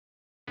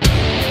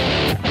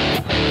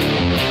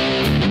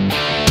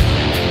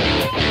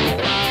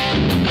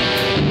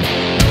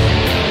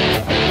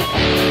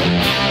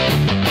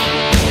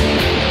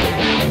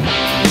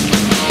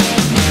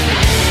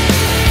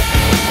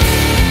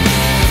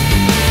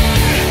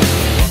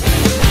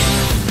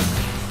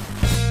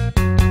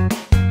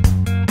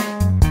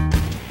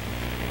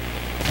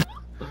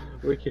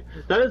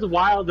That is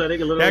wild that it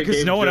literally. Yeah,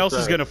 because no one else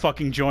is gonna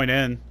fucking join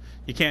in.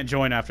 You can't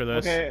join after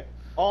this. Okay,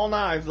 all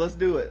knives. Let's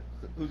do it.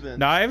 Who's in?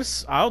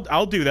 Knives?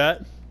 I'll do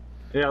that.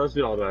 Yeah, let's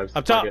do all knives.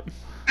 Up top.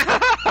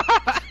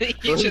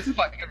 You just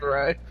fucking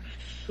run.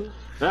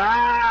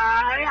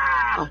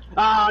 Ah!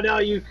 Oh no,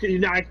 you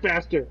knife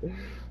bastard!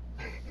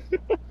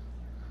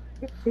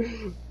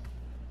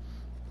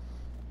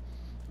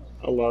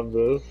 I love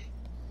this.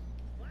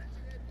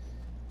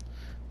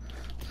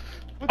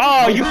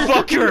 Oh, you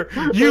fucker!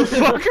 You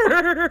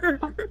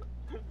fucker!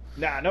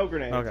 Nah, no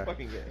grenades. Okay.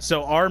 Fucking gay.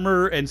 So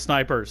armor and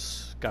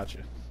snipers. Gotcha.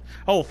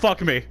 Oh,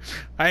 fuck me.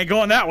 I ain't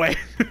going that way.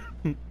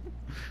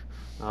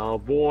 Oh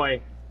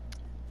boy.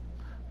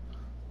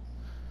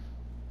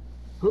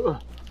 Oh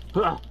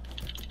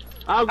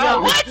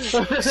god. what?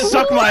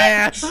 Suck my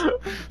ass.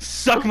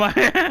 Suck my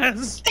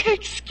ass.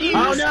 Excuse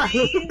Oh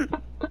me.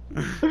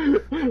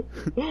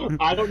 no.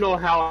 I don't know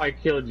how I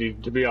killed you,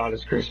 to be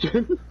honest,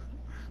 Christian.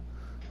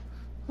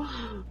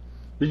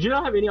 Did you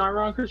not have any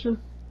armor on, Christian?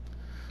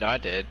 No, I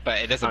did, but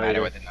it doesn't Oh, matter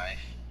yeah. with a knife.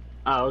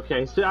 Oh,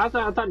 okay. So I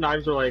thought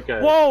knives were like a...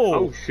 Whoa.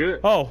 Oh shit.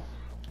 Oh.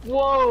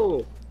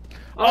 Whoa.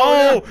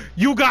 Oh, no.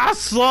 you got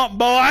slumped,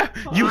 boy.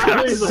 You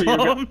got You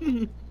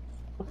slumped.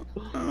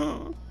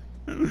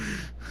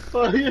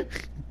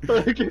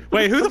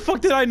 Wait, who the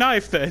fuck did I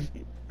knife then?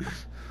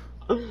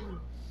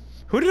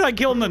 Who did I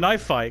kill in the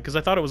knife fight? Because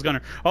I thought it was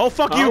Gunner. Oh,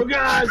 fuck you! Oh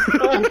god!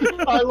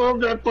 I love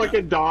that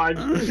fucking dodge.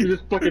 You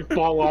just fucking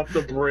fall off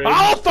the bridge.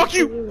 Oh, fuck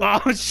you!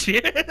 Oh,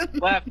 shit!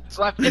 Left,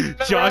 in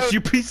the Josh, road. you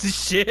piece of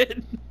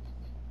shit!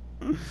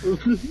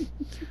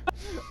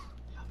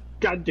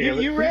 God damn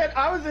it. You ran.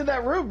 I was in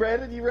that room,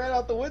 Brandon. You ran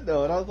out the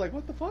window, and I was like,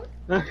 "What the fuck?"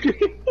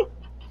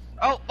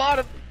 Oh,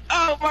 bottom.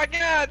 Oh my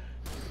god!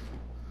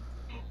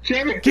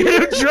 Trevor!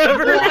 Get him,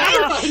 Trevor!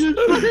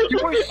 You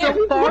were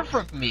so far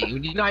from me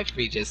when you knifed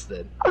me just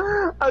then.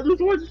 I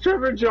just watched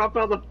Trevor drop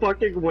out the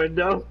fucking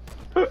window.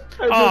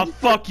 Oh,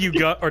 fuck you,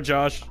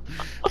 Josh.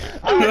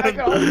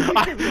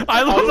 I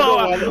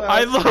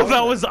I love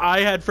that was I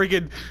had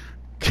freaking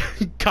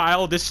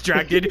Kyle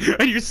distracted,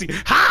 and you see,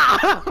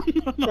 ha!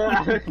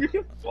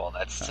 Well,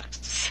 that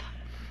sucks.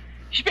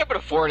 You should be able to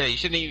afford it. You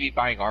shouldn't even be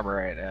buying armor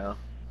right now.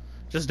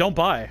 Just don't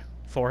buy,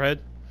 forehead.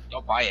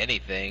 Don't buy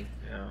anything.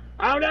 Yeah.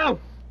 Oh no!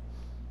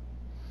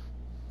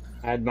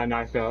 I had my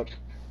knife out.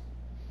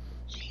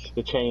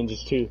 The change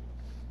is too.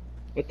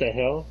 What the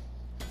hell?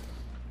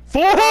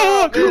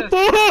 Fuck!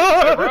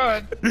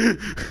 Run!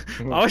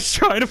 I was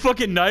trying to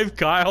fucking knife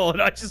Kyle,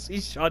 and I just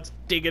see shots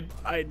digging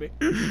behind me.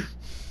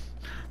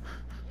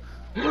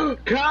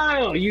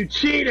 Kyle, you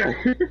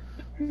cheater!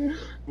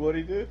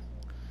 What'd he do?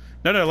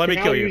 No, let me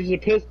Kyle kill you. uses a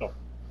pistol.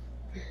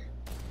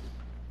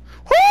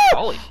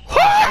 Holy fuck,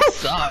 I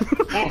suck.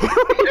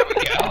 There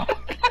we go.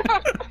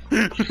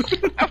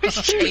 I was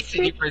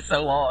chasing you for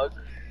so long.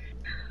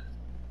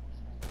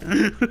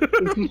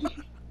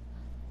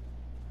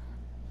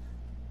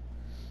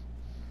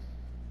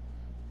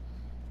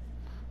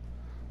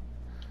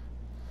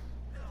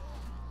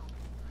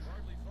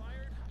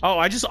 Oh,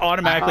 I just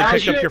automatically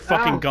picked up your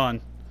fucking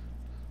gun.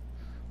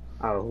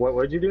 Oh,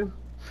 what'd you do?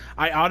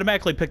 I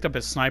automatically picked up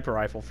his sniper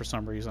rifle for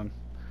some reason.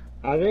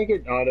 I think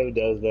it auto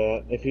does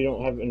that. If you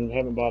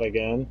haven't bought a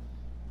gun,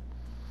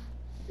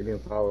 you're gonna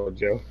follow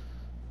Joe.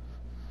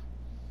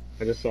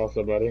 I just saw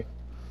somebody.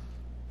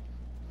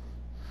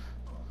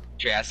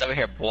 Get your ass over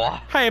here, boy.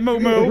 Hey, Moo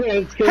Moo.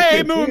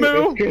 Hey, Moo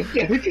Moo.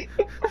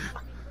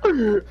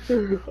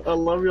 I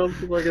love y'all's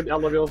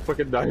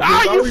fucking knife.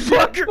 Ah, you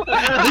fucker!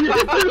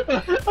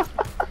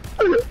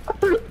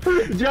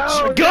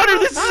 Joe, Gunner,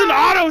 this is an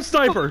auto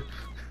sniper.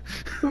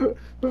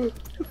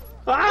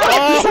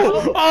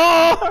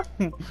 Oh!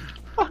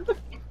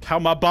 How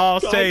my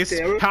balls taste?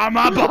 damn it. How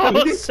my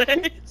balls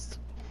taste?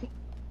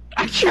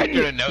 I tried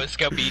doing a no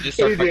scope, but you just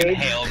start You fucking did.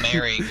 Hail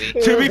Marrying me.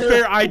 To be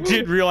fair, I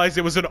didn't realize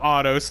it was an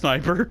auto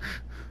sniper.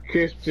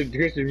 Christian,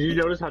 did you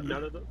notice how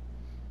none of them?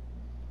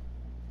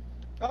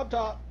 Up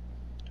top.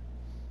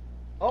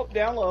 Oh,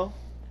 down low.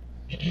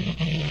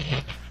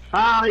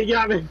 Ah, he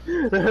got me.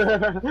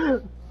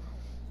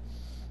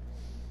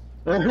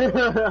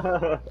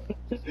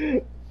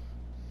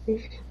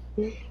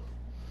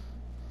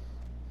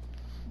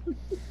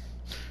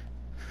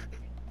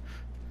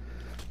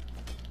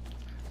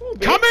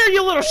 Come here,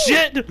 you little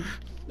shit!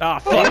 Ah,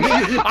 fuck.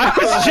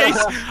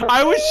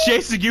 I was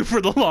chasing you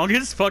for the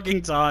longest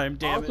fucking time,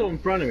 damn Also it. in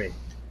front of me.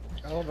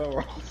 I don't know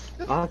where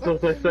I was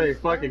supposed to say,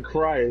 fucking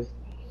Christ.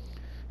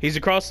 He's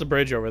across the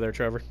bridge over there,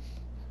 Trevor.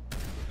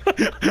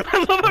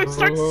 I love how he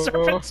starts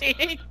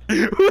serpentining.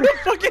 Who the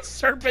fuck is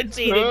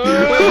serpentining?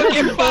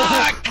 Get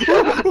back!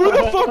 Who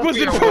the fuck was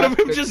in You're front of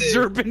him welcome just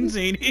to.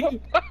 serpentining?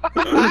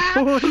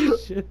 Holy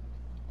shit.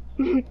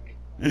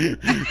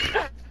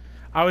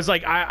 I was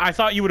like, I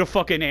thought you would have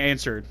fucking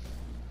answered.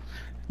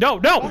 No,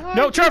 no,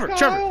 no, Trevor, Kyle,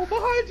 Trevor.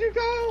 Behind you,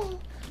 Kyle!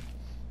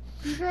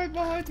 He's right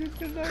behind you.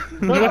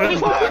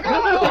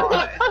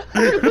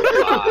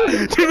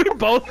 Did we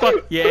both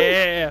fuck?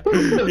 Yeah.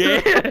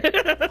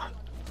 Yeah.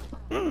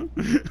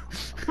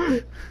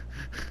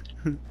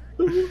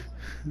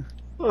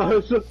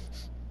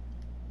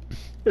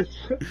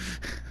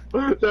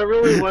 That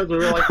really was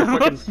real, like the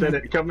fucking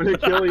Senate coming to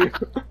kill you.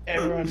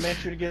 Everyone make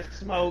sure to get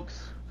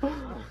smokes.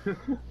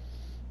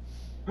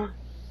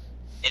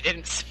 It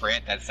didn't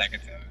sprint that second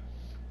time.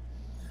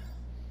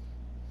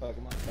 Fuck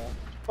him up, Kyle.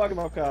 Fuck him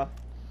up, Kyle.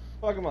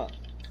 Fuck him up.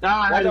 Nah, I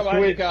Watch had out to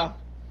behind you, switch. Kyle.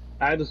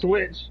 I had to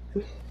switch.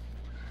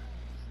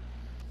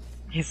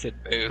 He said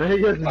boo. I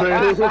guess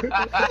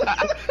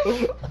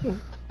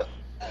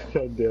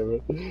God damn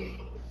it.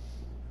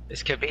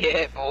 This could be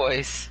it,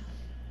 boys.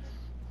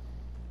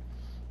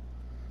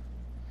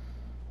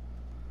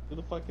 Who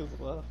the fuck is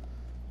left?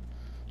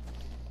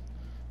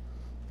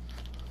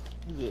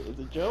 Is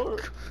it Joe or?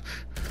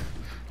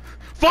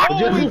 Fuck!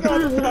 Oh, we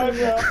got his time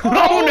now.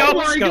 Oh, no,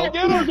 my scope.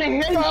 God, that was a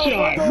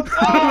headshot!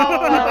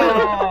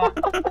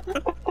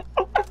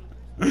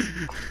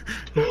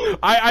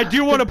 I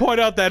do want to point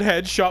out that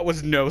headshot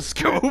was no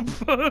scope.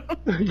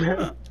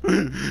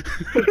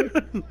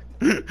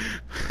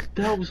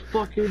 That was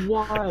fucking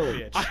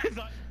wild.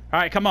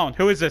 Alright, come on.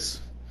 Who is this?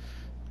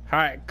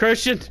 Alright,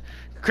 Christian.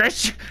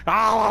 Christian.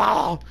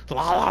 I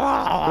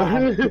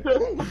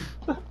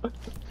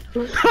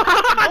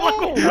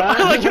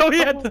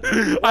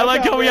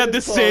like how we had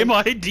the same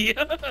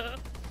idea.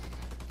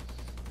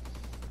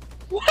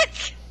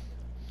 What?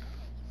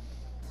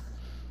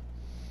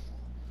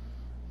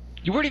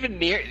 You weren't even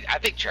near. I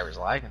think Trevor's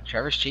lying.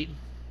 Trevor's cheating.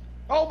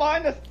 Oh,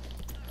 behind us!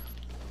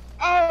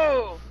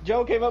 Oh!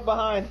 Joe came up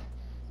behind.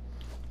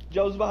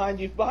 Joe's behind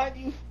you. Behind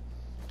you.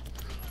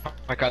 Oh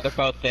my god, they're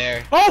both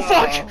there. Oh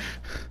fuck!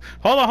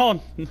 Hold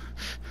on.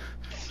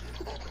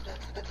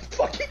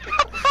 Fucking.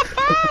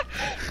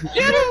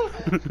 Get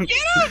him! Get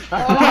him!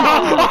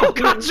 Oh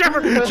god,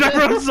 Trevor,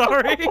 I'm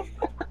sorry.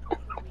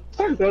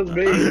 That was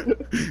me.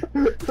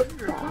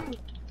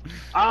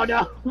 Oh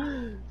no!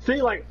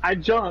 See, like, I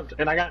jumped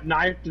and I got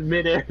knifed in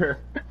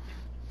midair.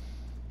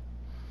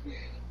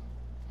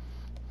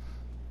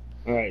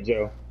 Alright,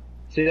 Joe.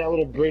 See that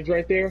little bridge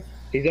right there?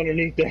 He's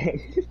underneath that.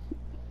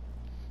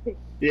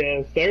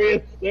 Yes, there he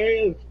is. There he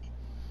is.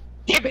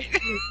 Damn it!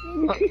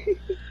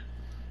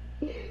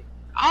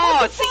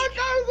 Oh, see?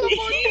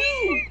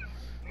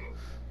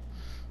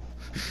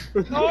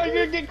 Oh, you're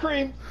gonna get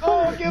creamed.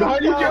 Oh, get him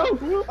Behind you, down.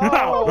 Joe.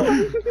 Oh.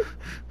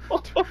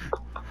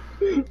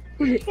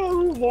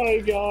 Oh my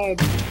god.